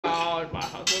God, my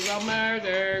house is a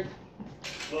murder.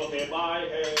 Look at my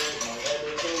head is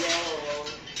so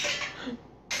long.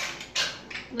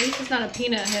 At least it's not a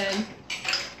peanut head.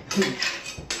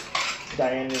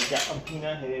 Diana's got a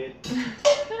peanut head.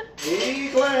 Piggy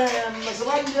clams,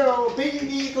 Rango,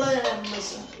 piggy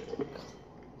clams.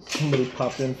 Somebody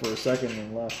popped in for a second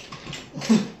and left.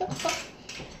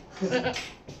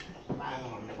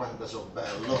 Madonna, quanto sono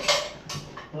bello.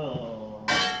 Oh.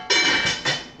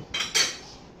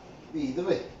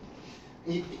 Dove?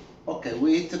 Okay,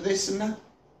 we eat this now?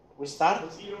 We start?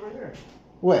 Let's eat over here.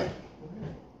 Where?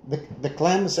 The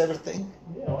clams, everything?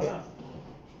 Yeah, why not?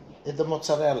 And the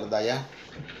mozzarella, dai, yeah?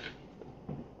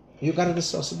 You got the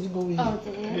sauce, we go in. Oh, it's a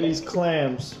Look at little these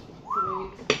clams.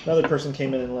 Another person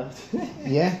came in and left.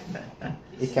 Yeah?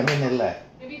 He came in and left.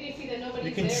 Maybe they see that nobody's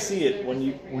You can there, see so it they're when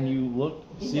just you look.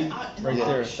 See right Yeah.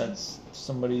 there. That's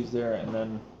somebody's there, and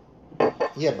then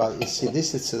Yeah, but you see,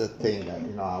 this is the thing,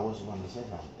 I was going to say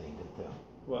something.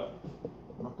 what?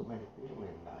 Not too many people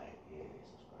in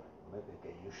subscribe. Maybe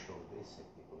can you show this and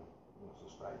people don't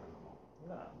subscribe anymore.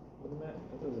 Nah, what that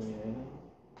doesn't mean anything.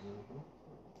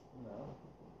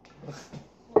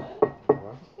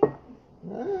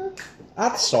 No.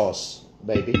 Hot sauce,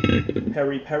 baby.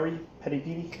 Peri peri, petty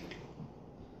petty.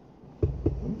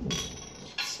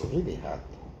 It's really hot.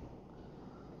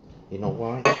 You know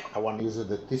why? I want to use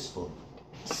the teaspoon.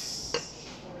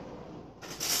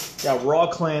 Got raw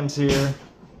clams here.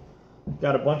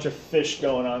 Got a bunch of fish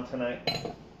going on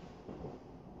tonight.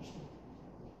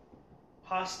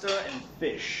 Pasta and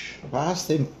fish.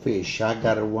 Pasta and fish. I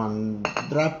got one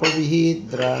drop over here,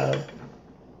 drop.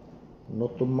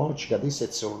 Not too much, because this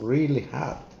it's really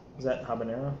hot. Is that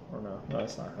habanero or no? No,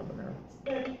 it's not habanero.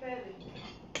 Let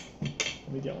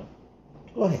me get one.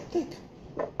 Go ahead, take.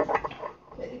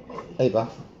 Hey, Ba.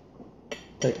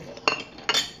 Take.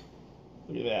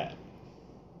 Look at that.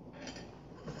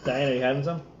 Diana, you having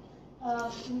some?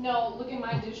 No, look at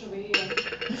my dish over here.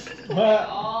 What?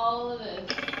 All of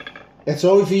this. It's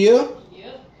all for you?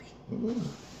 Yep. Mm.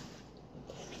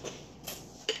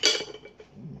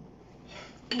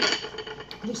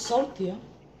 The salty, yeah?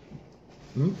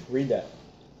 Hmm? Read that.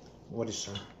 What is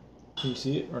that? Can you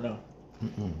see it or no?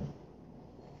 Mm-mm.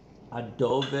 A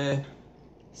dove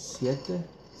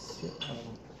siete?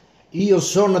 Io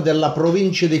sono della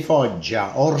provincia di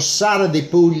Foggia, Orsara di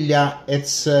Puglia,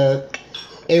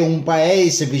 è un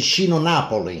paese vicino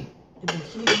Napoli.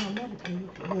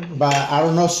 But I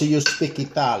don't know if you speak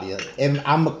Italian. And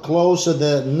I'm close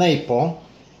to Naples.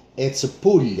 It's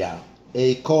Puglia.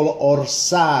 It's called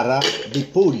Orsara di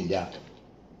Puglia.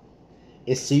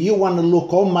 And so you want to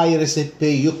look on my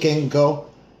recipe, you can go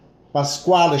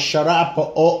Pasquale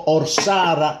Sciarappa or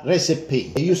Orsara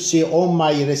recipe. You see all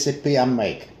my recipe I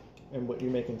make. And what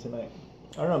you're making tonight?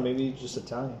 I don't know, maybe just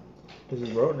Italian. Because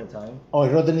you wrote in Italian. Oh,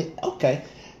 ok.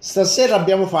 Stasera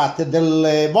abbiamo fatto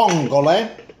delle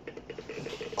vongole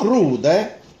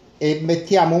crude e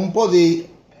mettiamo un po' di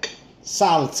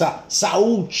salsa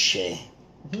sauce.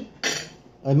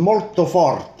 È molto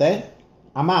forte,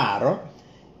 amaro,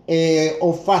 e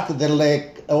ho fatto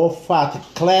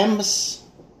clams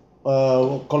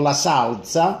con la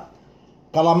salsa,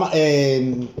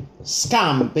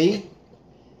 scampi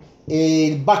e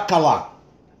il baccalà.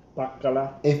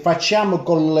 Baccalà. E facciamo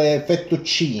con le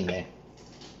fettuccine.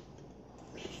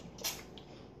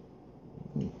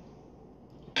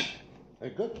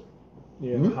 È good?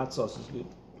 Yeah, hot sauce is good.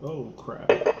 Oh, crap.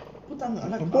 Put on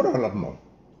like Ancora l'amore.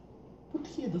 put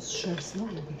here those shells, no?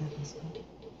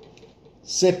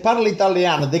 Se parli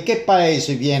italiano, di che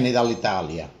paese vieni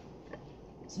dall'Italia?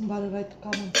 Somebody write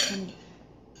comment from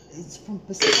it's from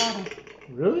Pescara.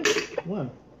 Really? When?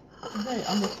 Today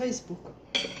on the Facebook.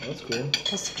 That's cool.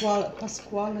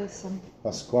 Pasquale some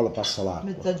Pasquale Passalacqua.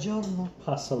 mezzogiorno.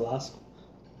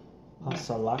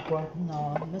 Pasalacqua?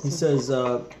 No, He says,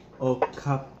 ho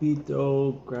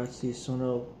capito, grazie,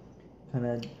 sono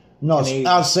No,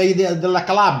 sei della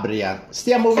Calabria.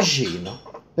 Stiamo vicino.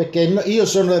 Perché io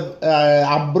sono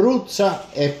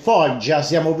Abruzzo e Foggia,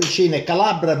 siamo vicini.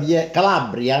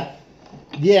 Calabria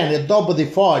viene dopo di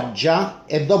Foggia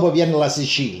e dopo viene la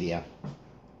Sicilia.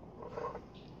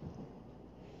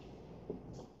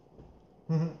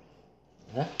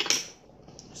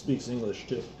 Speaks English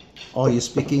too. Oh, you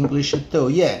speak English too?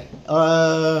 Yeah.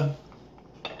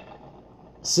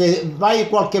 Se vai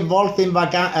qualche volta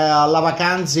alla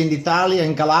vacanza in Italia,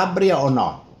 in Calabria o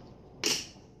no?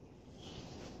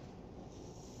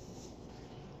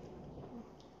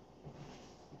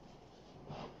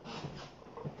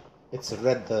 It's a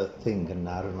red thing, and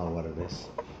I don't know what it is.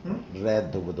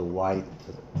 Red with the white.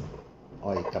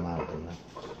 Oh, it come out.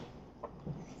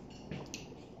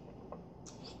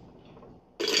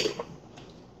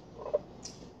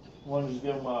 Want to just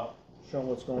give them show them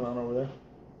what's going on over there?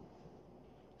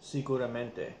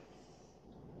 Sicuramente.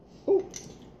 Ooh.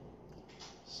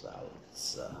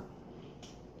 Salsa.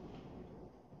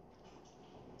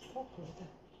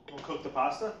 We'll cook the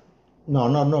pasta? No,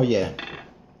 no, no, yeah.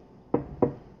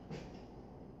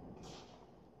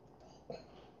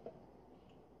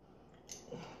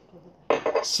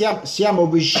 Siamo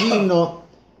vicino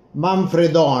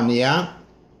Manfredonia,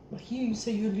 But here you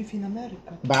say you live in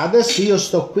America. ma adesso io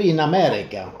sto qui in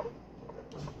America.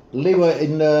 Vivo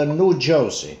in New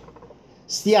Jersey.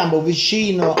 Stiamo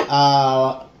vicino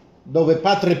a dove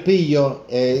Padre Pio,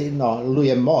 no, lui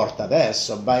è morto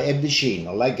adesso, ma è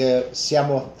vicino.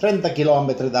 Siamo 30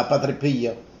 km da Padre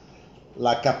Pio,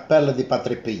 la cappella di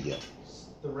Padre Pio.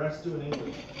 The rest do in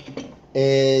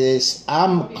English.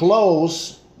 I'm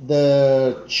close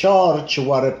the church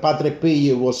where Padre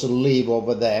Pio was live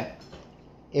over there.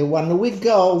 And when we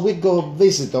go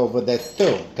visit over there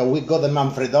too. We go to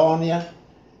Manfredonia,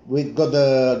 we go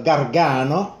to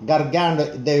Gargano.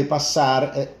 Gargano devi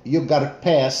passare, you gotta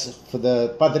pass for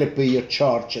the Padre Pio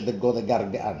church to go to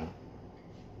Gargano.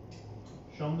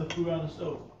 Show them the food on the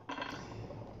stove.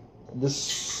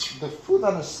 The food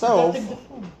on the stove, Take the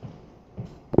phone.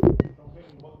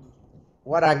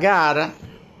 what I got,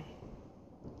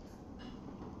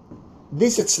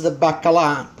 this is the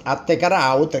bacala. I take it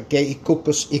out, okay, it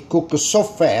cooks so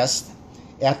fast,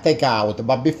 I take out.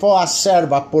 But before I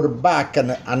serve, I put it back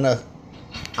on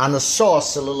a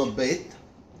sauce a little bit.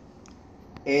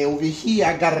 And over here,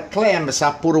 I got clams,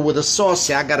 I put it with the sauce,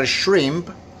 I got a shrimp.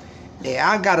 And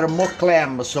I got more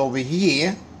clams over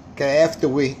here, okay, after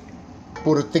we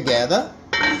put it together.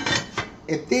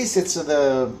 And this is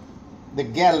the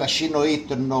girl, she no eat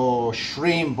no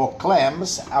shrimp or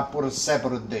clams, I put a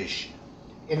separate dish.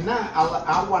 And now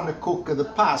I want to cook the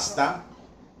pasta,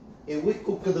 and we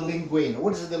cook the linguine.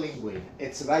 What is the linguine?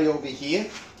 It's right over here.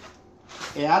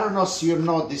 And I don't know if you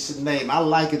know this name. I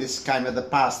like this kind of the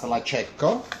pasta, la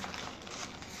cecco.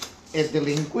 And the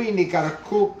linguine you gotta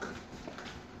cook,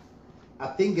 I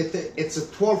think it's a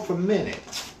 12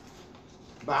 minutes.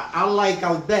 But I like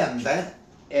al dente,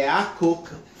 and I cook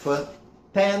for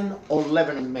 10 or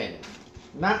 11 minutes.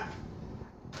 Now,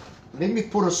 let me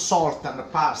put a salt on the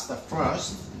pasta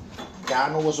first. I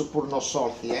don't want to put no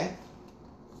salt here.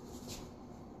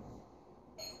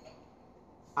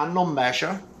 I don't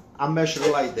measure. I measure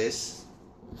like this.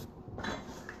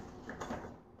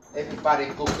 Everybody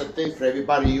cook it different.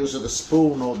 Everybody uses the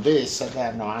spoon or this and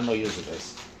that. No, I don't use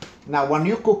this. Now, when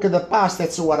you cook the pasta,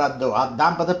 that's what I do. I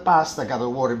dump the pasta, got the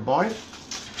water boil.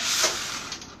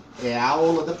 Yeah,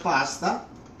 all of the pasta,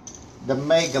 they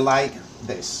make like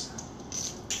this.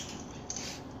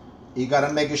 You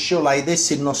gotta make sure like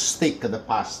this it not stick the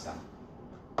pasta.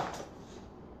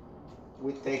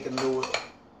 We take a little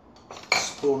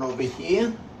spoon over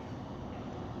here.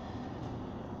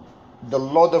 The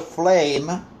low the flame,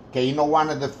 okay, you know one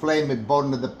of the flame it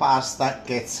burn the pasta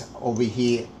gets over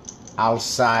here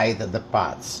outside the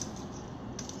pots.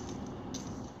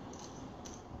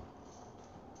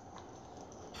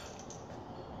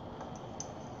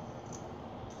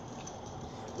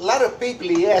 A lot of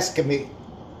people ask me,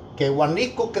 okay, when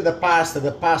you cook the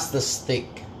pasta stick.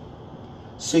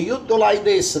 So you do like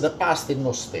this, the pasta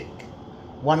no stick.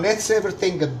 When that's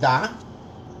everything done,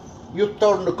 you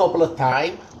turn a couple of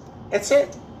times. That's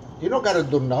it. You don't gotta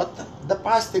do nothing. The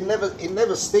pasta it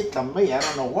never stick on me. I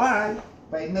don't know why,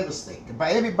 but it never stick.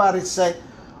 But everybody say,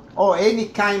 oh, any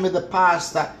kind of the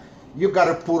pasta, you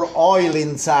gotta put oil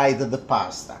inside of the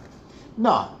pasta.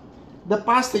 No, the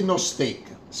pasta no stick,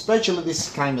 especially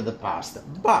this kind of the pasta.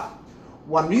 But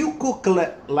when you cook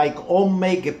like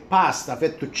homemade pasta,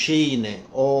 fettuccine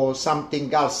or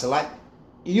something else, like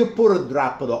you put a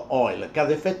drop of the oil, because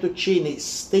the fettuccine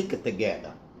stick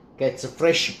together. Okay, it's a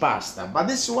fresh pasta. But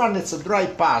this one, it's a dry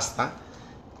pasta,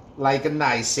 like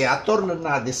nice. I turn it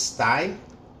now this time.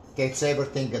 Okay, it's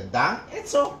everything done.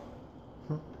 It's all.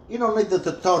 You don't need to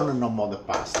turn no more the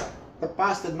pasta. The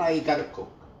pasta now you gotta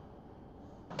cook.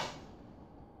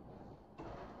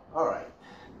 All right.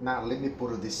 Now let me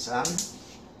put this on.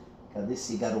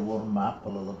 This you gotta warm up a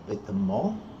little bit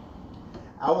more.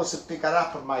 I was pick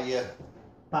up my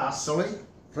parsley,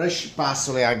 fresh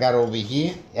parsley I got over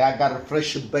here. I got a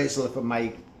fresh basil from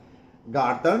my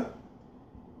garden.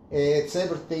 It's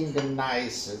everything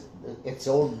nice. It's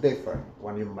all different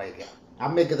when you make it. I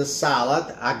make the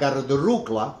salad. I got the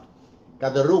arugula.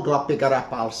 Got the arugula pick it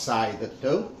up outside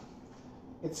too.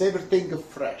 It's everything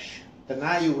fresh. And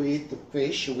now you eat the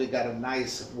fish. We got a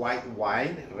nice white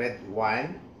wine, red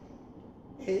wine.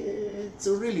 It's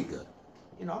really good,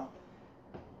 you know.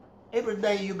 Every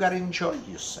day you gotta enjoy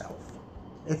yourself.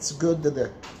 It's good to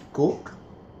cook.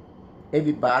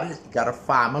 Everybody got a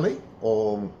family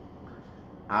or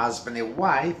husband and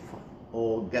wife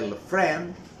or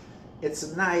girlfriend.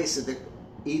 It's nice to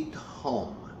eat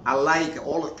home. I like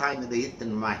all the time to eat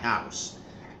in my house.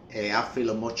 I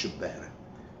feel much better.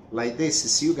 Like this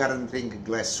is you gotta drink a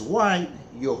glass of wine,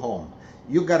 you're home.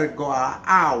 You gotta go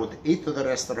out, eat to the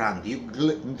restaurant, you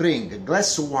drink a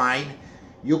glass of wine,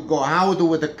 you go out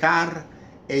with the car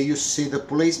and you see the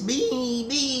police, beep,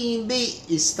 beep, beep,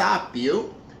 he stop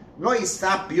you. No, he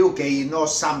stop you, okay, you know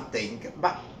something,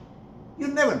 but you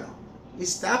never know. He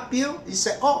stop you, he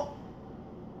say, oh,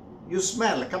 you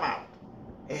smell, come out.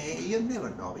 You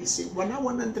never know. You see, when I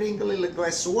want to drink a little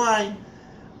glass of wine,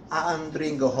 I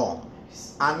drink home.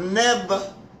 I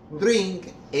never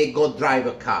drink and go drive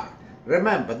a car.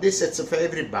 Remember, this is for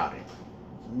everybody.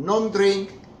 Non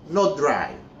drink, no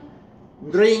drive.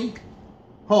 Drink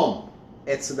home.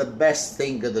 It's the best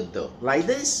thing to do. Like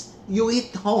this, you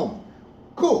eat home.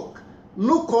 Cook.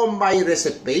 Look on my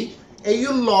recipe and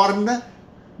you learn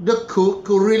to cook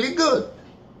really good.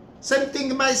 Same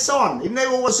thing my son. He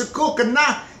never was a cook and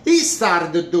now he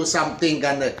started to do something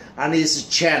on his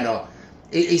channel.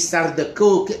 He started to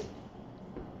cook.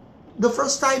 The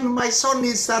first time my son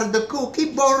he started to cook,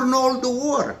 he burned all the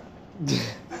water.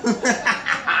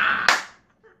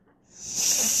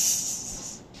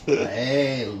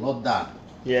 Hey, not done.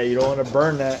 Yeah, you don't want to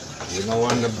burn that. You don't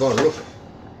want to burn. Look.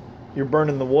 You're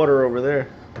burning the water over there.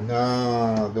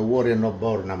 No, the water not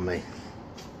burn on me.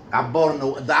 I burned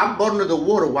the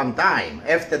water one time.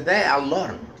 After that, I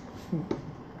learned.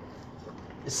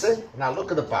 You see? Now look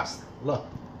at the pasta. Look.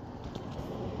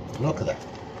 Look at that.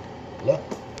 Look.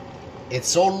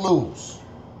 It's all loose.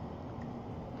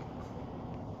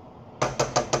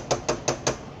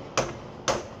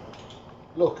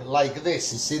 Look, like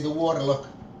this. You see the water? Look.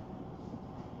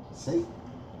 See?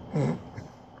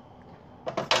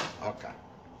 Okay.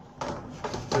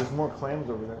 There's more clams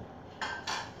over there.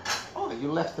 Oh,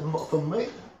 you left them for me?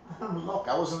 Look,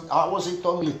 I wasn't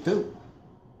only two.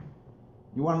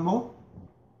 You want more?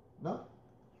 No?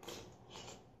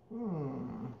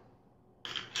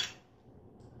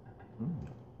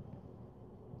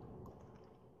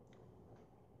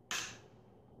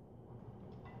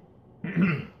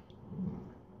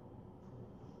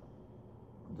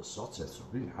 The sausage is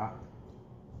really hot.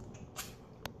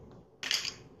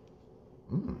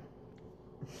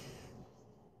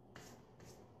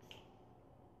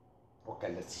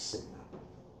 Okay, let's see now.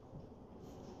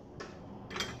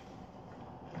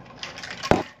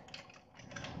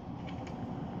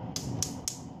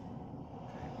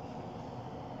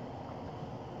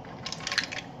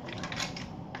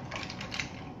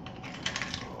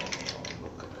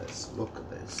 Look at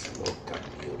this, look how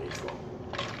beautiful.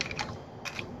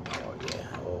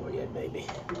 Oh yeah, baby.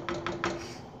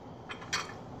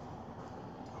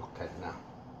 Okay, now,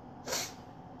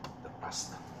 the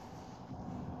pasta.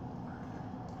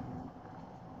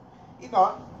 You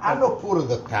know, I don't put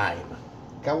the time.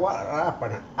 What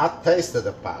happened? I tasted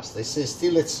the pasta.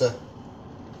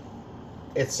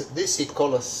 This he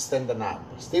call a standing up.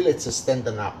 Still it's a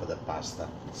standing up the pasta.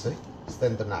 See?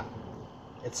 Standing up.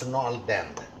 It's not al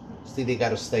dente. Still you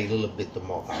gotta stay a little bit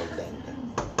more al dente.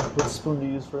 What spoon do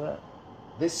you use for that?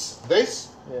 This?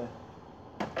 Yeah.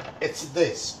 It's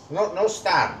this. No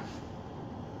star.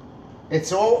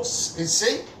 It's all, you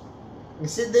see? You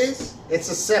see this? It's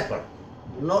a separate.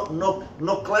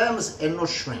 No clams and no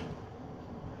shrimp.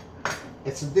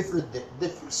 It's a different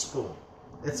spoon.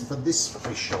 It's for this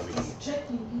fish over here. Trying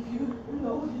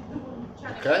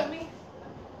to Okay. kill me?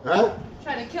 Huh?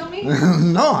 Trying to kill me?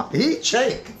 No, he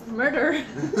check. It's murder.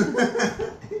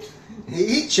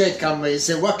 He check on me. He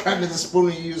said, what kind of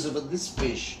spoon you use for this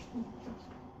fish?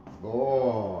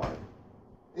 Boy.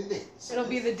 It'll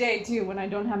be the day too when I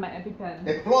don't have my EpiPen.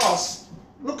 And plus,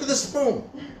 look at the spoon.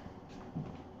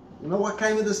 You know what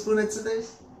kind of the spoon it's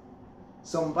this?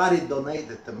 Somebody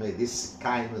donated to me this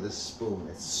kind of the spoon.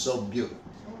 It's so beautiful.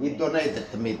 He donated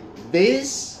to me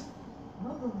this.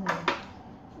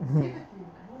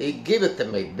 He gave it to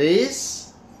me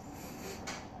this.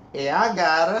 And I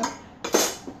got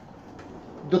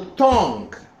the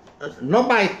tongue. Not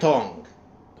my tongue.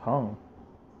 Tongue.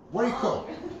 What do you call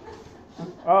it?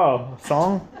 Oh,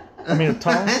 thong? I mean a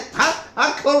tongue?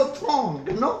 I call it tongue,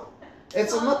 you know?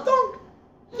 It's not tongue.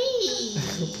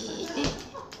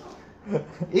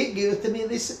 He gave it to me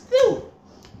this too.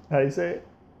 How do you say it?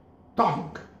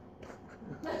 Tongue.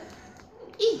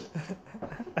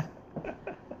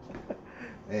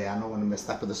 Hey, I don't want to mess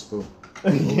up with the spoon.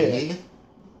 Over here.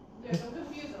 Yeah, don't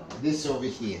confuse them. This over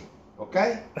here.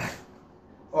 Okay?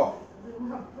 Oh.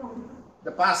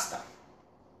 The pasta.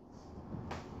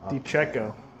 Di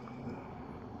Cecco.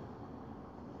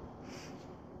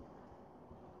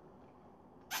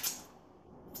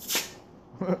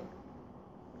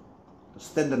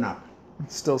 Standing up.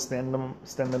 Still standing up.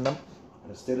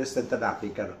 Still standing up. You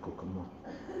gotta cook more.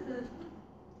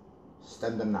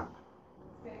 Standing up.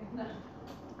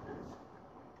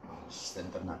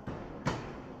 Standing up.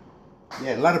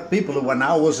 Yeah, a lot of people when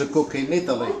I was a cook in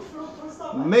Italy,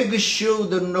 make sure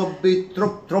that not be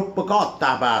troppo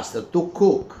cotta pasta to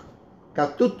cook.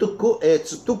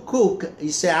 It's to cook.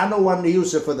 You say I don't want to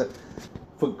use it for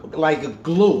like a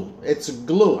glue. It's a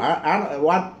glue. I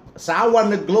want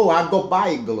the glue. I go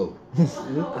buy glue.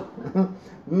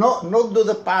 Not do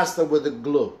the pasta with the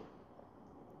glue.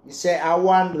 You say I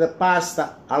want the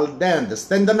pasta al dente,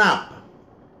 standing up.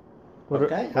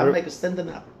 Okay, I'll make it standing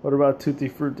up. What about tutti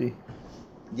frutti?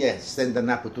 Yes, standing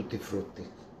up tutti frutti.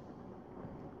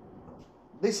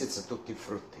 This is a tutti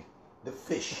frutti, the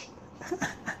fish.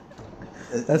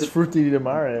 That's frutti di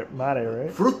mare, right?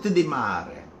 Frutti di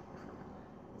mare.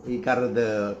 You got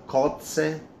the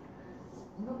cozze.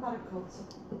 Non fare cozzo.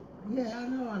 Yeah, I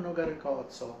know got a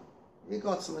cozzo. I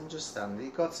cozzo non just stand.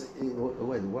 I cozzo.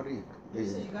 Wait, what are you? You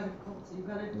said you got a cozzo. You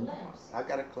got a clams. I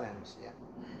got a clams, yeah.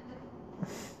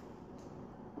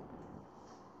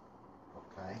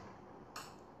 Okay.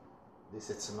 This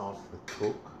is enough to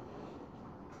cook.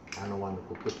 I don't want to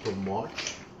cook it too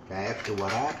much. Okay, after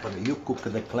what happened, you cook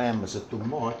the clams too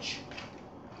much,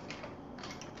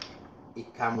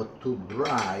 it comes too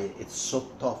dry, it's so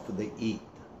tough to eat.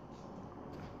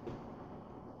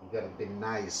 You gotta be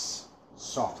nice,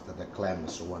 soft the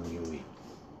clams when you eat.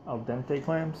 Al dente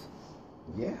clams?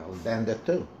 Yeah, al dente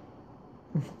too.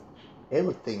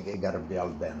 Everything you gotta be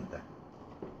al dente.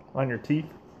 On your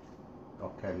teeth?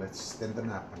 Okay, let's stand it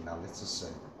up now, let's just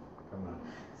see. Come on.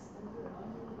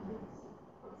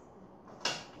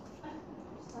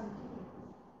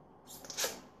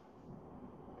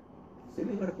 Still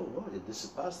you gotta put water, this is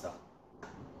pasta.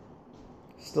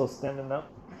 Still standing up?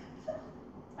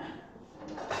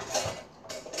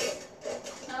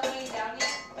 Not laying down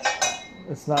yet?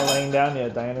 It's not laying down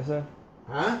yet, Diana said.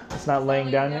 Huh? It's not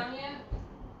laying down yet?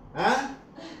 Huh?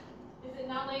 Is it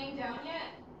not laying down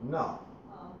yet? No.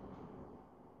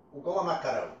 Oh. Ugola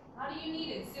macaroni. How do you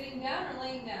need it? Sitting down or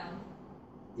laying down?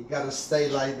 You gotta stay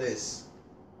like this.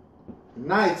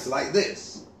 Nights like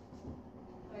this.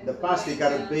 Okay, The so pasta laying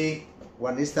gotta down. be,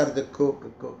 when you start to cook.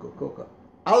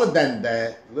 All of them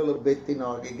there, a little bit, you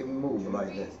can move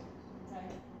like this. Okay.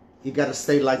 You gotta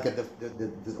stay like the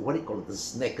what do you call it, the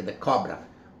snake, the cobra,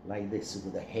 like this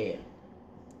with the hair.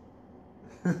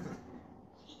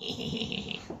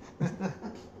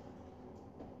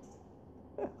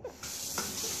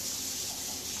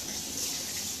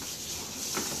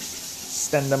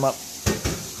 Stand them up.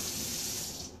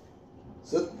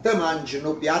 Se te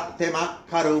mangiano piatte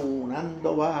maccarone,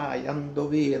 ando vai, ando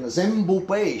viene, sempre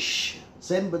pesce,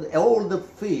 sempre all the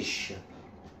fish.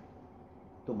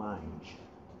 Tu mangi,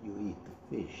 you eat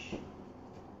fish.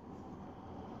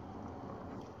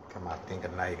 Come on, I think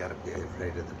now you gotta be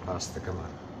afraid of the pasta, come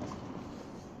on.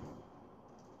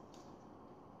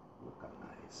 Look how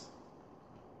nice.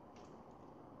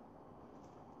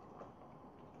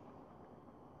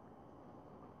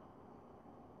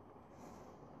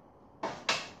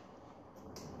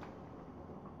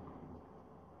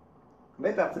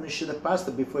 Maybe I'll finish the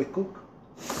pasta before I cook.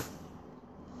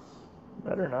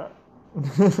 Better not.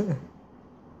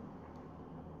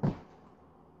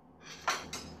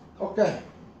 Okay,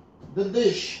 the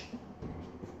dish.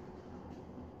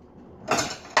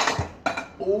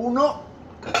 1,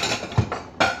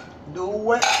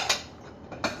 2,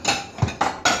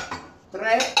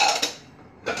 3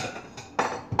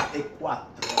 e 4.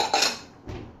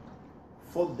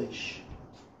 Full dish.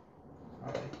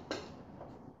 All right.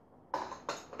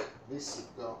 This is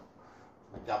the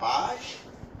cabbage.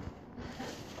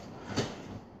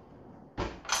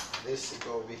 This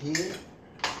go over here.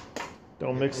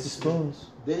 Don't mix the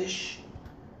spoons. Dish.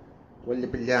 Voglio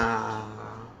pigliare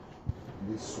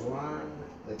this one.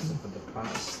 That's for the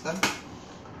pasta.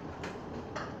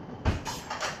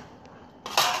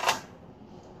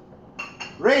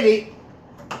 Ready.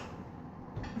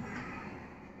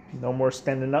 No more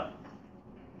standing up.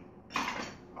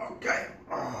 Okay.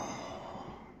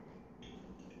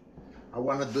 I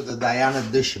want to do the Diana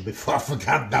dish before I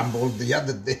forgot about the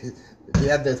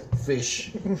other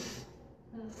fish.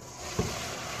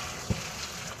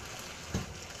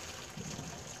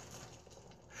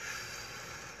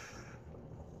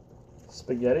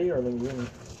 Spaghetti or linguine?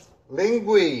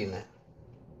 Linguine.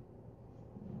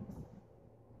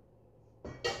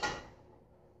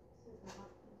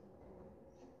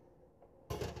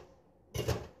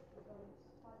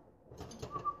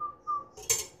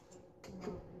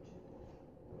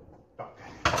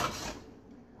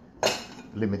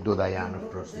 Let me do Diana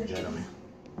first, Jeremy.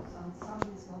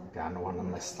 Okay, I don't want to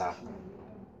mess up.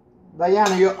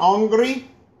 Diana, you hungry?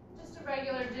 Just a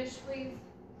regular dish, please.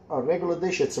 A regular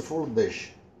dish, it's a full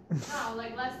dish. No,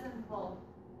 like less than full.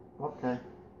 Okay.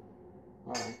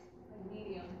 All right. Like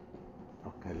medium.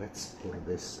 Okay, let's pour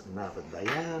this now for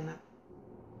Diana.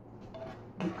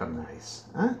 Look nice,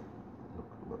 huh?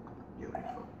 Look,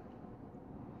 beautiful.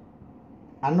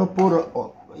 I no pour,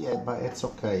 oh, yeah, but it's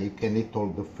okay. You can eat all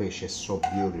the fish. It's so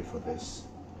beautiful, this.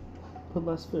 Put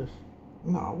less fish.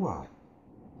 No, what?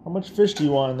 How much fish do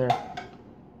you want in there?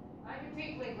 I can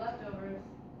take like leftovers.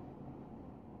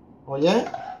 Oh,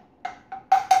 yeah?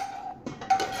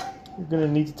 You're gonna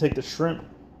need to take the shrimp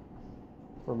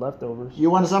for leftovers.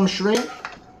 You want some shrimp?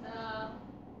 No.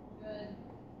 Good.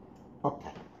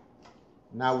 Okay.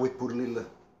 Now we put a little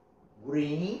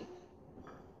green.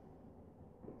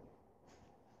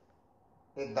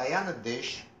 A Diana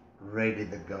dish ready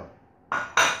to go.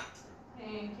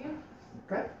 Thank you.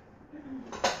 Okay.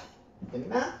 And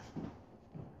now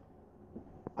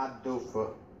I do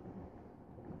for.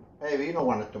 Hey, you don't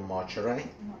want it too much, right?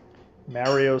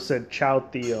 Mario said, "Ciao,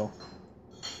 Theo."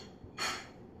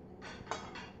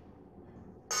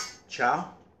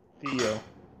 Ciao. Theo.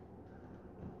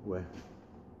 Where?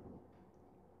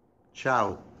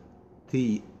 Ciao,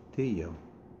 Tio.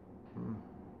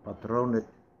 Patrone.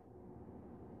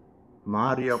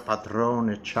 Mario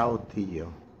Patrone, ciao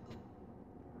Tio.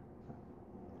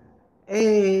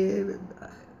 E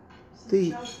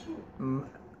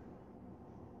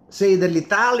sei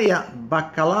dell'Italia,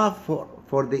 baccalà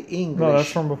for the English. No,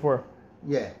 that's from before.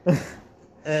 Yeah.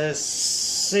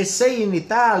 Se sei in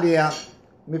Italia,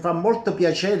 mi fa molto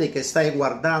piacere che stai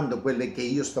guardando quello che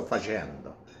io sto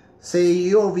facendo. Se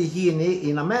io vieni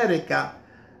in America,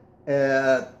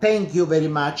 thank you very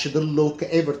much to look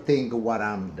everything what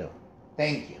I'm doing.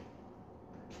 Thank you.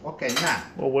 Okay, now.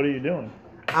 Well, what are you doing?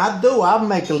 I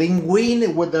make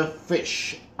linguine with the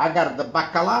fish. I got the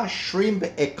bacala, shrimp,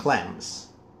 and clams.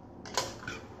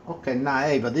 Okay, now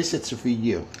Eva, this is for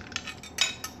you.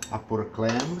 I put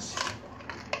clams,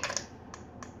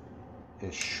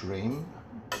 a shrimp.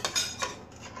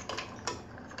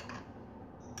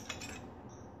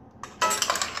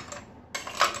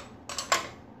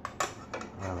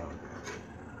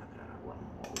 One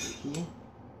more over here.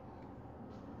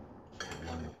 I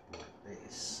want to put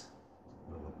this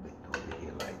a little bit over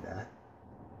here like that.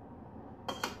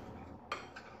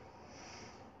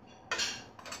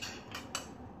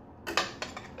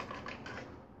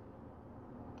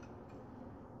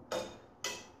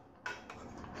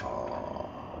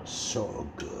 Oh, so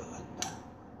good.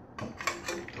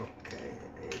 Okay,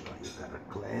 Eva, you got a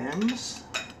clams.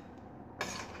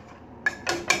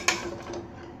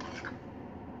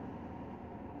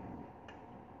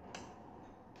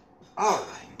 All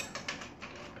right.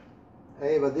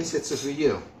 Eva, this is for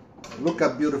you. Look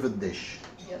at beautiful dish.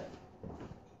 Yep.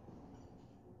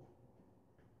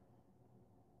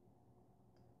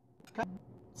 Okay.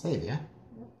 Save, yeah?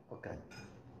 Okay.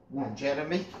 Now,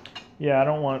 Jeremy, Yeah, I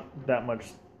don't want that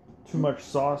much, too much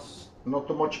sauce. not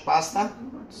too much pasta?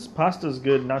 Pasta's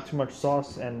good, not too much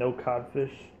sauce, and no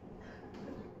codfish.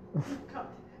 You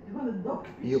want a dog?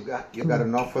 You got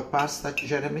enough for pasta,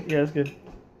 Jeremy? Yeah, it's good.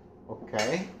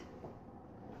 Okay.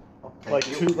 Okay.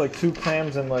 Like two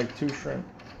clams and like 2 shrimp.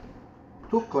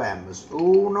 2 clams,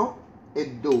 1 e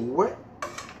 2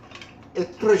 e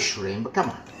 3 shrimp. Come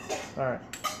on. All right,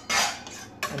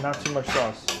 and not too much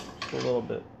sauce, just a little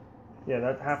bit. Yeah,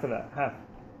 that half of that, half.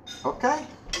 Okay.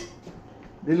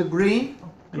 Little green.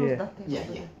 Close Yeah. that table Yeah,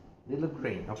 there. yeah. Little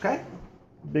green. Okay.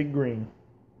 Big green.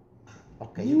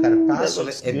 Okay. You got a that parsley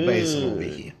looks and basil over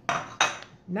good. here.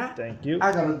 Now Thank you.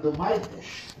 I gotta do my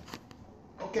dish.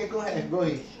 Okay, go ahead. Go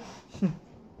ahead.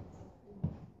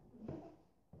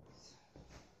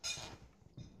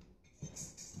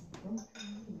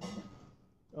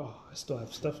 Oh, I still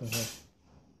have stuff in here.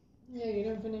 Yeah, you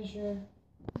didn't finish your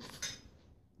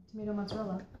tomato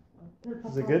mozzarella.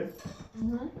 Is it good?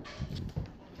 Mm-hmm.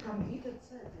 Come eat it,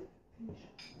 said it.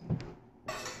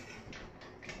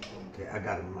 Okay, I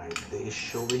got my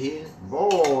dish over here.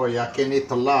 Boy, I can eat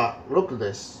a lot. Look at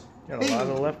this. Got a lot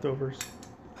of leftovers.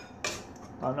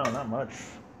 Oh no, not much.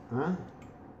 Huh?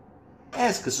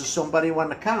 Ask us if somebody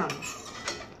wanna come.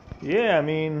 Yeah, I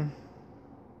mean,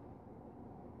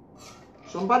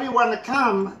 Somebody wanna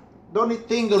come? Don't you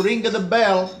think ring the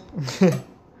bell?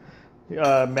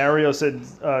 Mario said,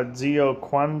 Zio,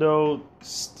 quando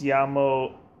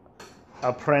stiamo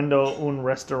aprendo un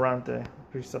ristorante?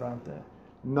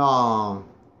 No.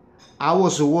 I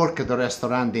was working at the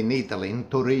restaurant in Italy, in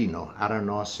Torino. I don't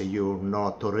know if you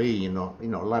know Torino. You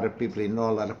know, a lot of people know,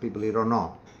 a lot of people you don't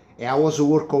know. I was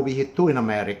work over here too in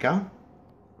America,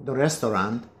 the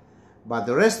restaurant. But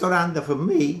the restaurant for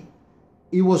me,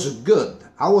 it was good.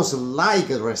 I was like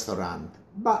a restaurant.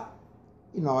 But,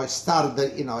 you know, I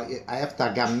started, you know, after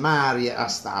I got married, I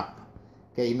stopped.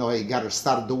 Okay, you know, I got to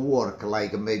start the work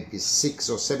like maybe 6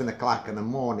 or 7 o'clock in the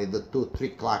morning, the 2, 3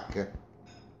 o'clock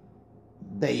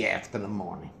day after the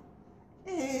morning.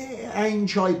 I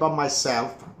enjoy by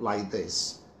myself like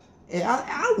this.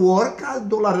 I work, I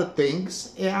do a lot of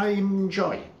things, and I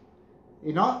enjoy.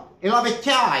 You know, è la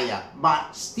vecchiaia,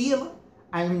 but still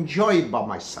I enjoy it by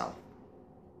myself.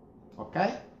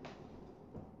 Okay?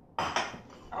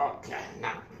 Okay,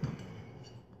 now.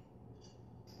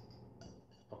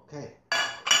 Okay.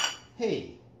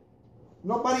 Hey,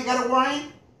 nobody got a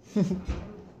wine?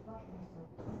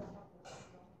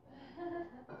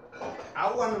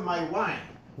 I want my wine.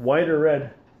 White or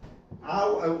red?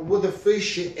 With the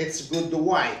fish, it's good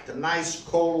white, a nice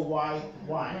cold white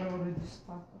wine.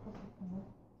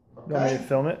 You want me to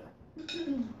film it?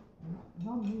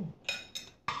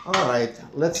 All right,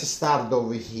 let's start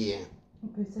over here.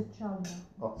 Okay, say ciao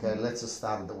now. Okay, let's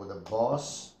start with the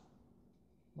boss.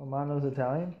 Mama knows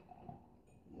Italian?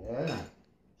 Yeah,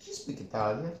 she speaks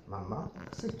Italian, Mama.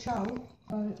 Say ciao.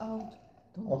 Out.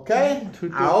 Okay,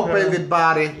 I hope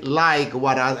everybody like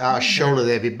what I showed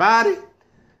everybody.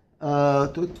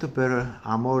 Tutto per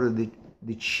amore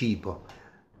di cibo.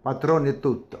 Padrone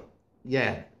tutto.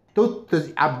 Yeah.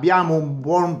 Tutti abbiamo un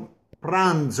buon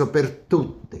pranzo per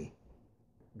tutti.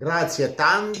 Grazie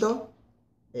tanto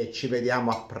e ci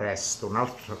vediamo a presto,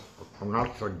 un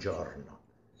altro giorno.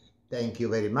 Thank you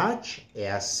very much e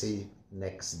I see you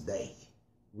next day.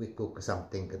 We cook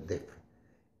something different.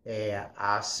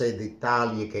 I said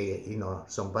Italia che, you know,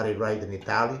 somebody right in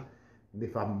Italia, mi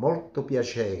fa molto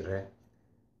piacere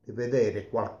di vedere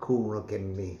qualcuno che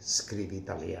mi scrive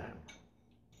italiano.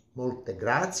 Molte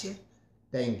grazie.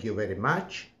 Thank you very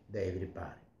much,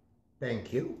 everybody.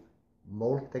 Thank you.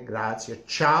 Molte grazie.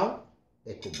 Ciao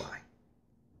e goodbye.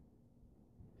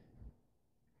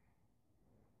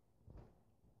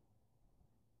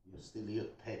 You still your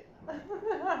tape.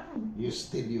 You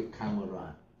still your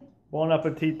camera. Buon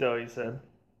appetito, he said.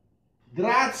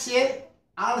 Grazie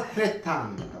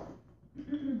altrettanto.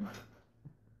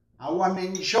 I want to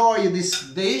enjoy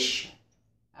this dish.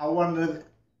 I want to,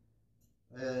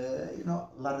 you know,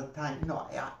 a lot of time, you know,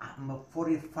 I'm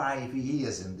 45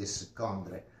 years in this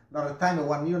country. A lot of time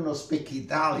when you don't speak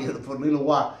Italian for a little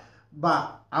while,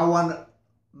 but I want,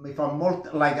 mi fa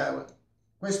molto, like,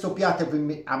 questo piatto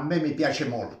a me mi piace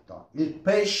molto. Il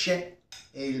pesce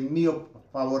è il mio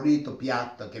favorito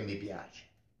piatto che mi piace.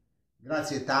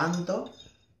 Grazie tanto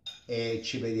e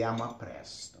ci vediamo a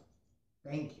presto.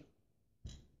 Thank you.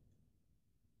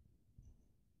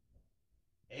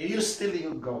 And you still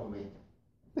you go me.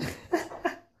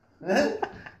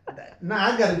 Now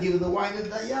I gotta give the wine to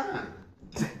Diane.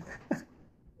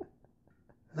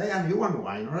 Diane, you want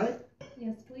wine, right?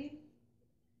 Yes, please.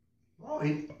 Oh,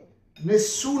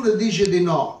 nessuno dice di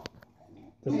no.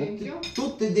 Thank you.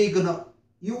 Tutti dicono,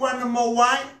 you want more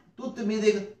wine? Tutti mi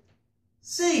dicono,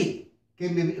 sì,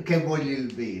 che voglio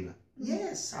il vino.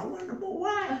 Yes, I want more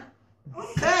wine.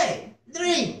 Okay,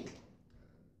 drink.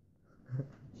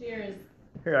 Cheers.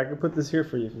 Here, I can put this here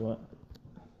for you if you want.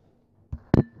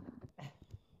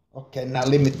 Okay, now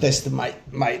let me test my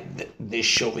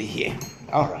dish over here.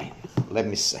 All right, let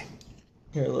me see.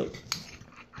 Here, look.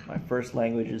 My first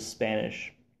language is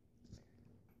Spanish.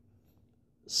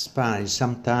 Spanish.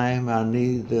 Sometimes I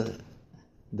need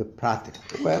the practice.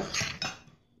 Well,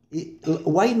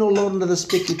 why no learn to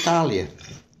speak Italian?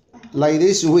 Like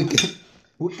this, we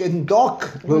can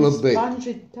talk a little bit. Spanish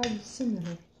and Italian is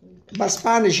similar. But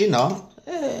Spanish, you know,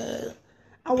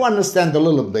 I understand a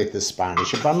little bit of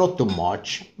Spanish, but not too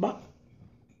much. But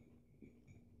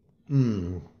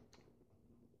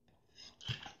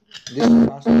this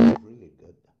pasta is really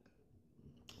good.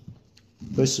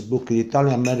 Facebook, the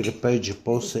Italian American page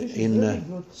posted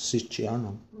in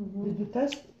Siciliano. Did you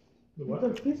taste The what? the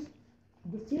piece?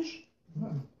 The fish?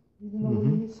 You don't know what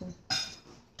you're missing.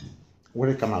 What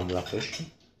do you come out with that fish?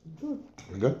 Good.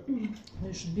 Good?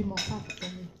 There should be more fat for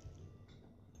me.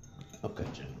 Okay,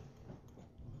 Jen.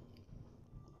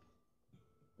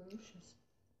 Delicious.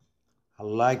 I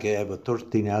like I have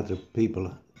 13 other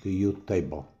people to your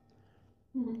table.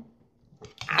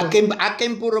 I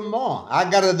can put more. I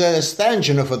got the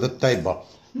extension for the table.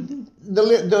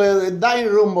 The dining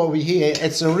room over here,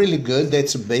 it's really good.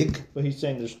 It's big. But he's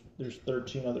saying there's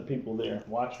 13 other people there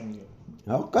watching you.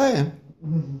 Okay.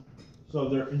 So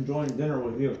they're enjoying dinner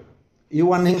with you. You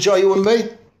want to enjoy with me?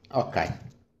 Ok.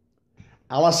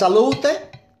 Alla salute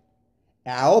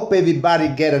I hope everybody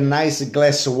get a nice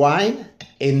glass of wine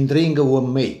and drink with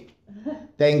me.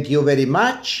 Thank you very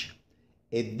much.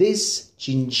 And this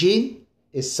chin chin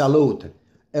is salute.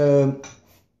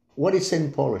 What is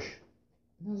in Polish?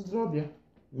 Na zdrowie.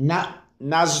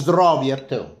 Na zdrowie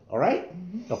too, all right?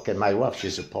 Okay, my wife,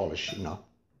 she's a Polish, you know.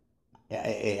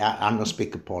 I don't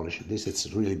speak Polish. This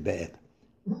is really bad.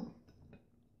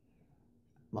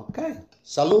 Okay,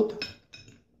 salute.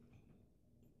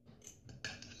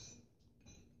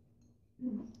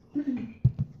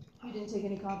 You didn't take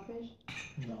any codfish?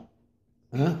 No.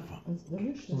 Huh? It's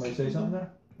delicious. Somebody say something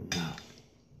there? No.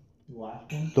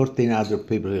 Last one? 13 other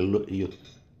people at your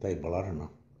table, I don't know.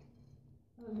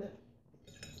 That was it.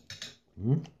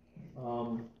 Hmm? I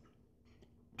don't know.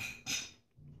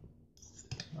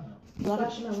 A lot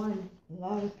Splash my wine.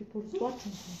 of people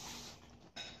watching.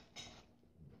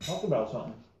 Talk about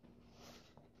something.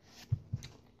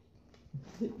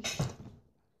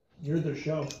 You're the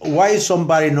show. Why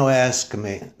somebody no ask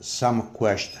me some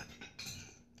question?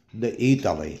 The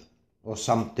Italy or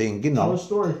something, you Tell know. a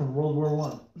story from World War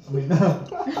One. I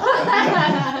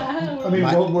mean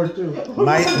My- World War Two.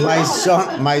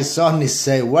 My son is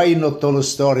say, why you not tell a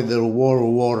story the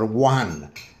World War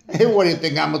One? Hey, what do you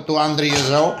think? I'm 200 years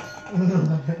old.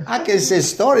 I can say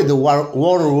story the World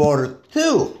War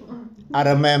Two. I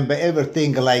remember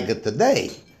everything like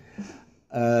today.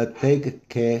 Take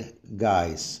care,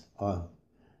 guys.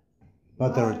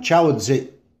 Ciao zio.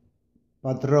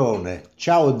 Padrone,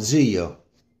 ciao zio.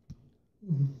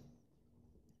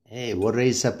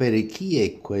 Vorrei sapere chi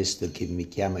è questo che mi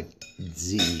chiama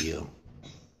zio.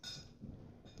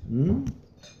 Mm?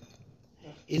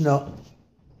 You know,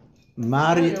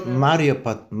 Mario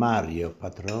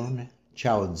Padrone,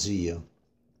 ciao zio.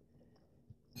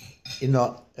 You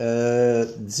know,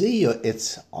 zio,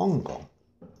 it's uncle.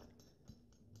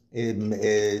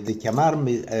 Di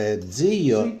chiamarmi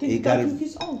zio, So you think that is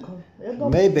his uncle?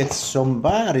 maybe it's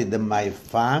somebody in my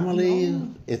family.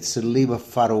 It's live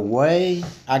far away.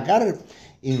 I got it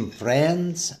in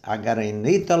France. I got it in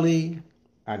Italy.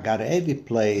 I got every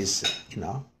place, you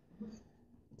know.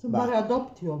 Somebody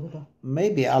adopt you over there.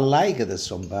 Maybe I like it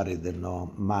somebody that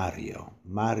know Mario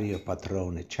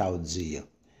Patrone, ciao zio.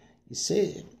 You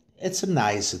see, it's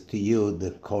nice to you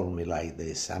to call me like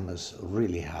this. I'm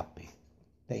really happy.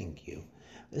 Thank you.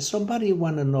 Somebody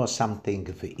want to know something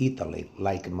for Italy,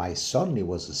 like my son, he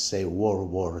was say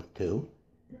World War II.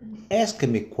 Ask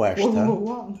me question.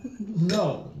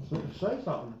 No, say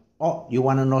something. Oh, you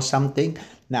want to know something?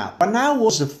 Now, when I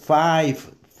was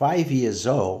five years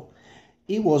old,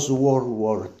 it was World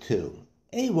War II.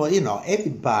 It was, you know,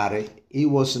 everybody, it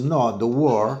was not the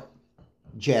war,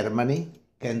 Germany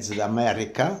against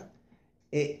America.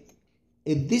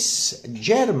 This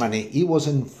Germany, it was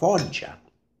in Foggia.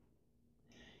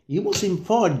 He was in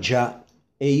Foggia,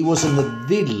 he was in the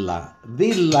villa.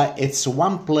 Villa, it's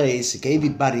one place,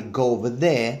 everybody go over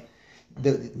there,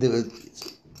 the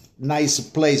nice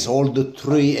place, all the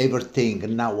tree,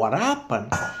 everything. Now what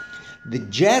happened, the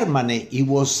Germany, he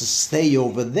was stay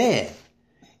over there.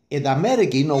 And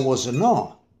America, you know, was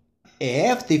no.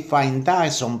 After find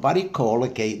out, somebody called,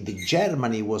 okay, the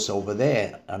Germany was over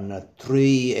there, and a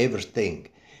tree, everything.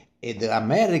 And the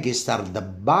America started the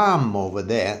bomb over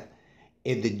there.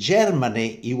 And the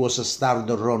Germany, he was started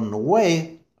to run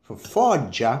away for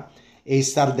Foggia. He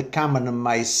started coming to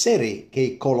my city,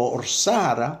 che called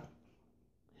Orsara.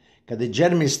 The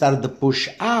Germany started to push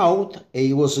out, and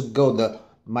he was go to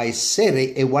my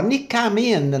city. And when he come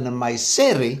in my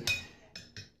city,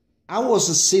 I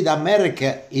was see the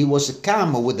America, he was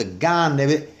come with a gun.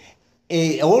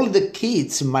 And all the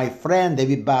kids, my friend,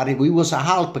 everybody, we was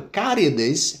help carry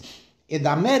this. And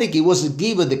America was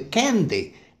given the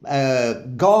candy.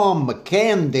 Gum,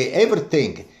 candy,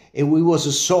 everything. And we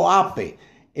was so happy.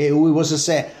 And we was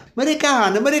say,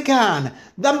 American,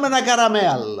 dammi una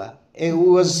caramella. And we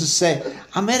was say,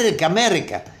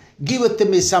 America, give it to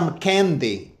me some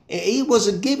candy. And he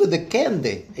was given the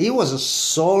candy. He was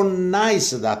so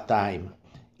nice at that time.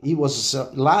 He was a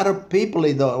lot of people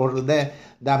over there.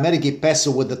 The American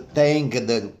person with the tank,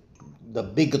 the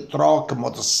big truck,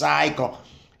 motorcycle.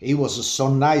 It was so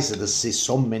nice to see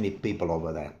so many people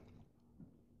over there.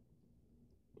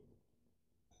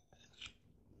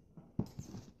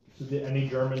 So did any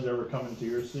Germans ever come into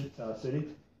your city?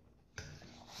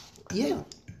 Yeah.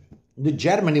 The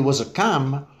Germany was a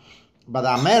come, but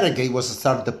America was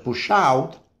started to push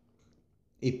out.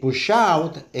 He pushed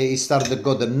out, and he started to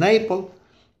go to Naples.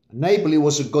 Naples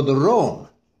was to go to Rome.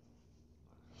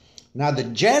 Now the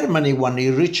Germany, when he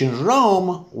reached in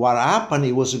Rome, what happened,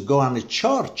 he was going to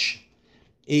church.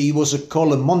 He was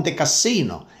called Monte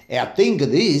Cassino. And I think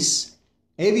this,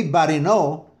 Everybody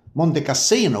know Monte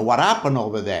Cassino, what happened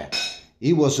over there.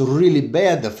 It was really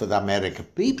bad for the American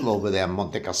people over there in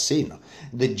Monte Cassino.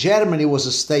 The Germany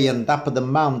was staying up the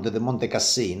mountain, the Monte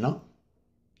Cassino.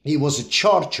 It was a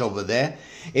church over there.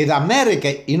 In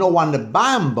America, when the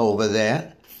bomb over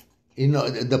there,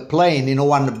 the plane,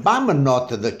 when the bomb not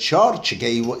the church,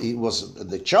 it was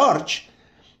the church,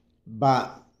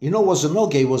 but, was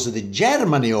it was the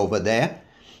Germany over there.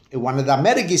 When the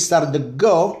Americans started to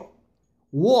go,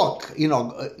 walk,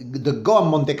 the go on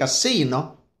Monte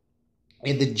Cassino,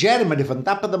 and the Germany from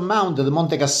top of the mountain, the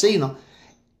Monte Cassino,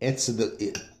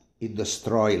 it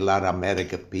destroyed a lot of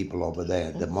American people over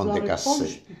there, the Monte Cassino.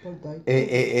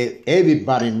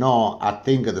 Everybody know, I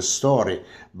think, the story,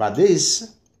 but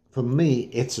this, for me,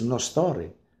 it's no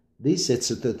story. This,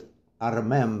 I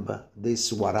remember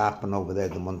this what happened over there,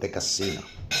 the Monte Cassino.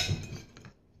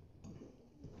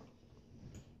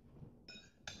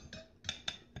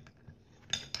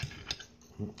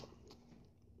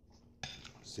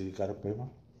 See, you got a paper?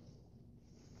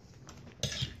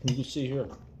 You can see here.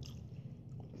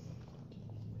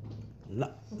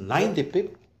 90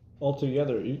 people. All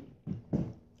together.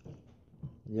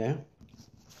 Yeah.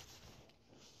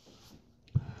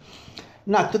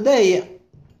 Now today,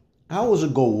 I was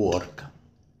go work.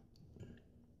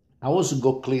 I was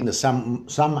go clean some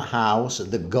house,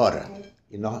 the gutter.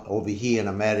 Over here in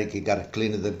America, you gotta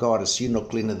clean the gutter. So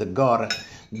clean the gutter,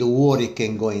 the water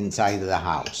can go inside the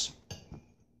house.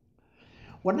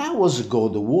 When I was go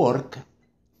to work,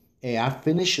 and I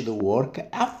finished the work,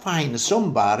 I find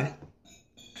somebody.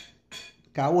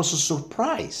 I was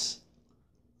surprised.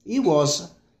 He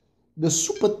was the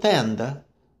superintendent,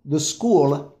 the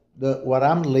school where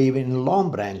I'm living in Long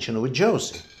Branch in New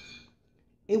Jersey.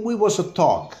 And we was a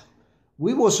talk.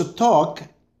 We was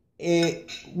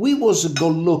go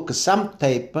look some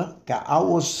tape.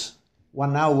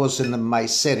 When I was in my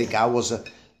city, I was,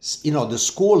 the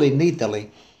school in Italy.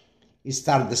 It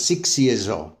started 6 years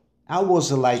old. I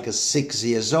was like 6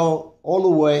 years old, all the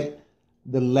way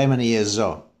to 11 years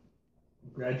old.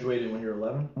 Graduated when you were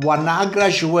 11? When I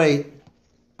graduated,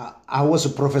 I was a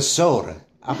professor.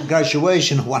 At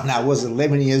graduation, when I was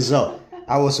 11 years old,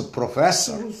 I was a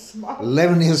professor.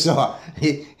 11 years old.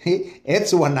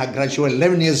 It's when I graduated,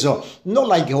 11 years old. Not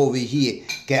like over here,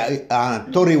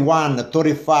 31,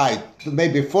 35,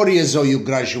 maybe 40 years old you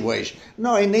graduate.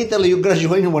 No, in Italy you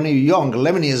graduate when you're young,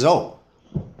 11 years old.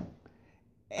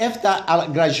 After I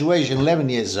graduation, 11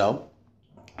 years old,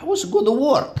 I was go to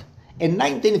work. In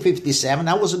 1957,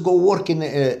 I was go working.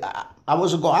 I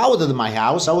was go out of my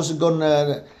house. I was going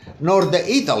North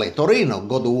Italy, Torino,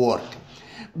 go to work.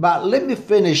 But let me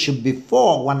finish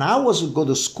before. When I was go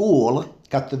to school,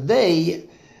 today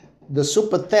the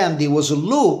superintendent was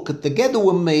look together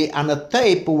with me on a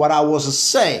tape what I was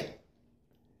saying.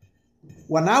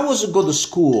 When I was go to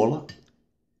school,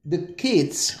 the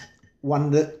kids,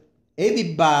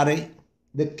 everybody,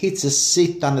 the kids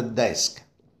sit on the desk.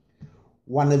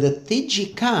 When the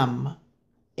teacher come,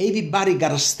 everybody got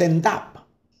to stand up.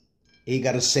 He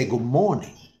got to say good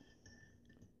morning.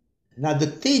 Now the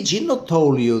teacher not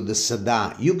told you to sit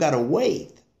down. You got to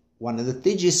wait. When the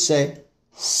teacher say,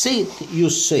 sit, you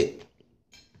sit.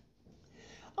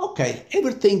 Okay,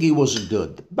 everything was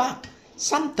good. But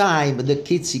sometimes the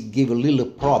kids give a little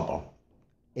problem.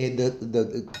 And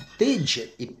the teacher,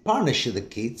 he punished the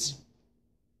kids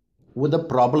with the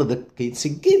problem the kids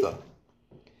give them.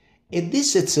 And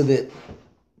this is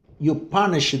you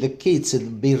punish the kids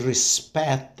and be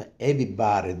respect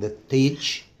everybody, the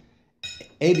teach.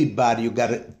 Everybody,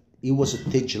 it was a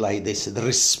teach like this,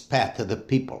 respect the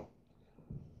people.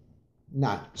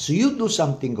 Now, so you do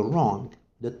something wrong,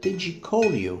 the teacher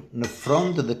call you in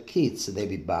front of the kids and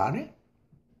everybody.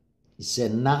 He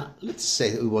said, nah, let's say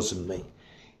it wasn't me.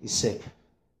 He said,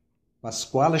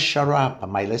 Pasquale Sciarappa,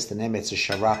 my last name is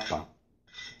Sciarappa,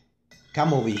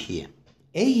 come over here.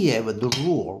 And he have the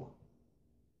rule.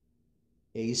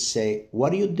 And he say,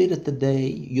 what you did today,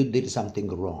 you did something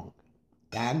wrong.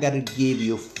 I gotta give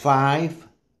you 5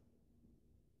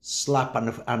 slap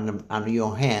on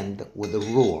your hand with the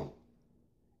rule.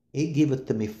 He give it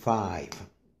to me 5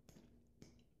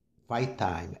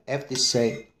 times. After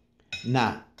say,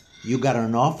 nah, you got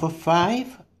enough of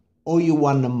 5 or you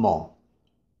want more?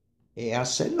 And I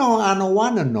said, no, I don't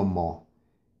want no more.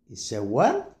 He said,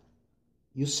 well,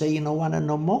 you say you don't want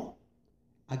no more?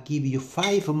 I give you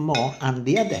 5 more on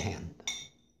the other hand.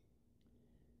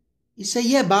 He said,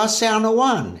 yeah, but I say I don't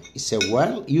want. He said,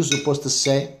 well, you're supposed to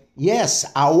say, yes,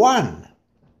 I won.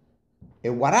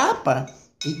 And what happened?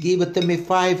 He gave it to me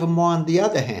 5 more on the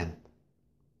other hand.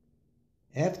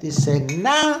 After he said,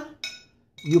 nah,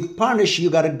 you punish, you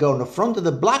gotta go in the front of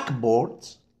the blackboard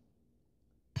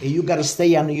and you gotta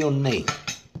stay on your knee.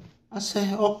 I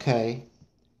say, okay.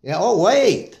 Yeah, oh,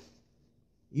 wait.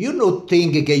 You don't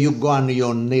think you go on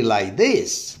your knee like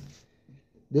this.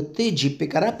 The teacher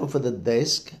pick her up for the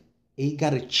desk. He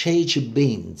got a cheche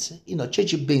beans. You know,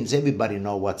 cheche beans, everybody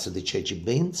know what's the cheche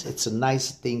beans. It's a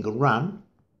nice thing to run.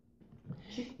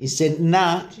 He said,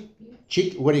 nah,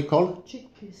 what do you call it?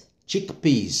 Chickpeas.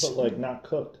 Chickpeas. But like not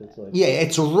cooked. It's like Yeah,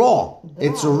 it's raw.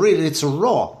 It's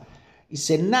raw. He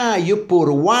said, now you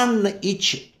put one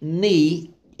each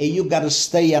knee and you got to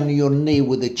stay on your knee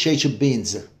with the cheche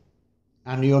beans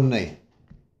on your knee.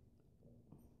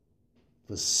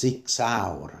 For 6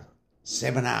 hours,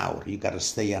 7 hours, you got to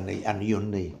stay on your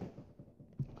knee.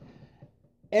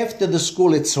 After the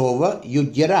school it's over, you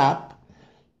get up,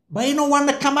 but you don't want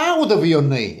to come out of your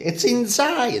knee. It's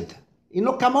inside. You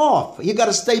know, come off. You got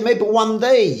to stay maybe one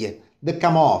day to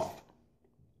come off.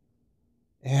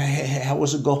 I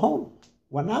was to go home.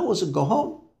 When I was to go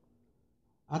home,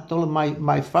 I told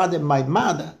my father and my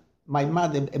mother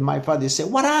and my father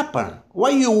said, what happened?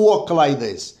 Why you walk like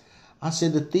this? I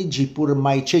said, the teacher put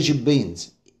my cheche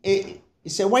beans. He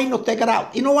said, why not take it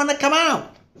out? You don't want to come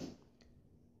out.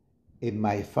 And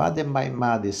my father and my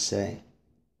mother say,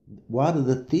 what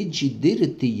the teacher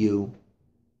did to you,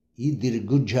 he did a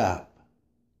good job.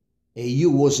 And you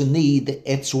was in need,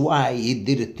 that's why he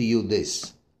did it to you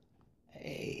this.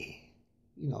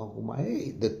 You know,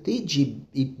 the teacher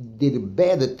he did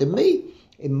better to me.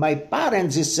 And my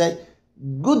parents he said,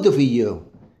 good for you.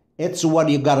 That's what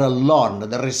you gotta learn,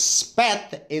 the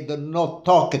respect and the not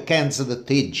talk against the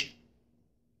teacher.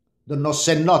 The not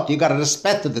say not, you gotta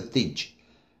respect the teacher.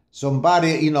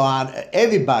 Somebody, you know,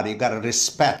 everybody gotta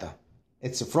respect.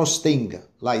 It's the first thing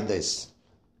like this.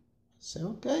 I say,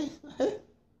 okay.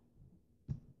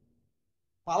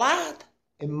 Palad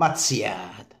and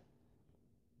mazziad.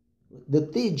 The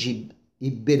teacher, he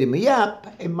beat me up,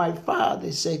 and my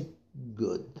father said,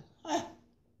 good. I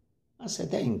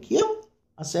said, thank you.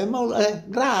 I said,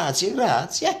 grazie.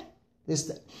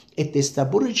 E te sta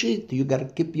bullshit, you gotta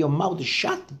keep your mouth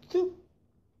shut too.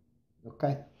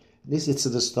 Okay? This is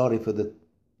the story for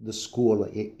the school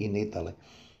in Italy.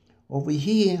 Over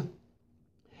here,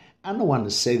 I don't want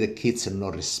to say the kids have no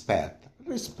respect,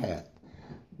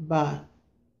 but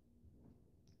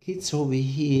kids over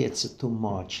here, it's too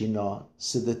much, you know.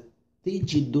 So the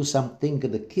teacher do something to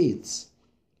the kids,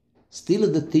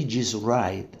 still the teacher is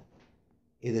right.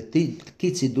 If the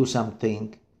kids do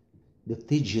something, the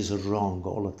teacher is wrong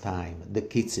all the time. The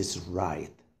kids is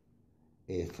right.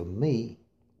 And for me,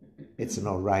 it's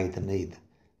not right neither.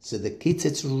 So the kids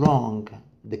it's wrong,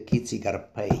 the kids you gotta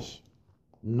pay.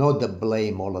 Not the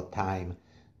blame all the time,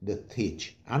 the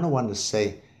teach. I don't want to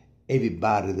say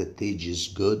everybody that teach is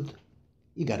good.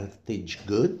 You gotta teach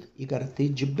good, you gotta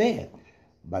teach bad.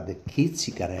 But the kids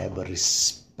you gotta have a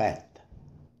respect.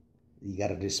 You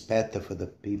gotta respect for the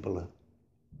people.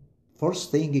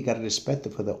 First thing, you got respect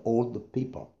for the old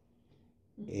people.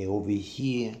 Over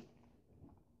here,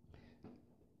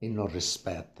 you know,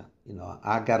 respect. You know,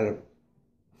 I got a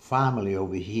family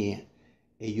over here,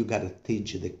 and you got to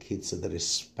teach the kids the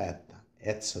respect.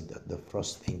 That's the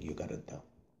first thing you got to do.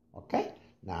 Okay?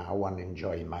 Now, I want to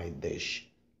enjoy my dish.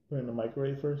 Put it in the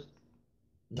microwave first?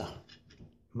 No.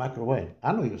 Microwave.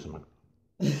 I don't use a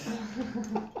microwave.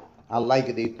 I like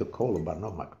it eat the cold, but no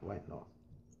microwave, no.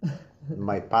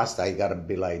 My pasta, I gotta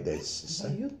be like this. So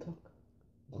you talk.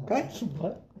 Okay?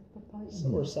 What? Some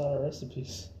more sour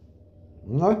recipes.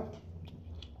 No?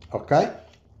 Okay?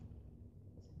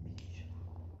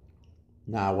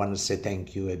 Now I want to say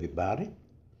thank you, everybody.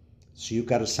 So you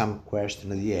got some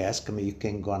questions you ask me, you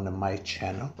can go on my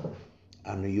channel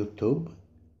on YouTube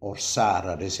or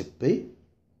Sarah Recipe.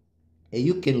 And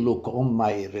you can look on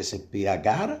my recipe I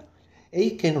got, and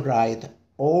you can write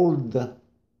all the.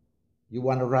 You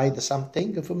want to write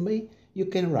something for me? You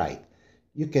can write.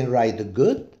 You can write the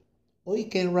good or you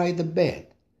can write the bad.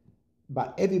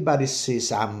 But everybody says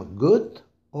I'm good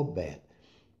or bad.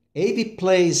 Every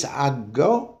place I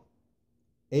go,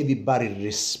 everybody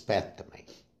respect me.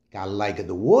 I like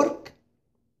the work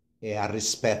and I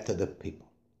respect the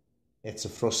people. It's the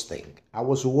first thing. I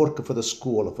was working for the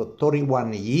school for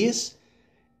 31 years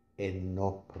and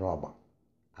no problem.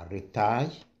 I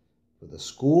retired for the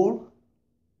school.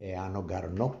 And I don't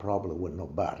got no problem with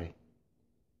nobody.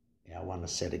 And I want to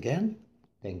say it again,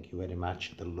 thank you very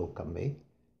much to look at me.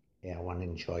 And I want to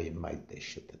enjoy my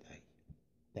dish today.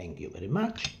 Thank you very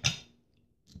much.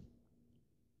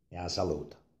 And I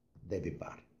salute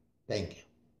everybody. Thank you.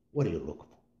 What are you looking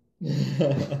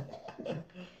for?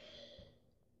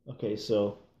 Okay,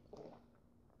 so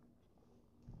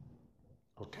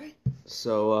Okay.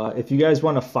 So if you guys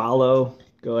want to follow,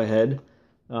 go ahead.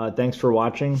 Thanks for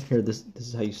watching. Here, this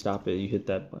is how you stop it. You hit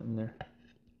that button there.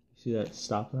 You see that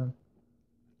stop button?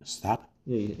 Stop.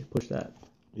 Yeah, you push that.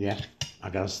 Yeah, I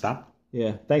gotta stop.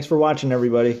 Yeah. Thanks for watching,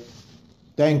 everybody.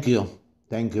 Thank you.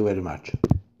 Thank you very much.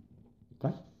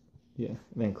 Okay. Yeah. And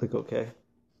then click OK.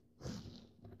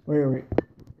 Wait.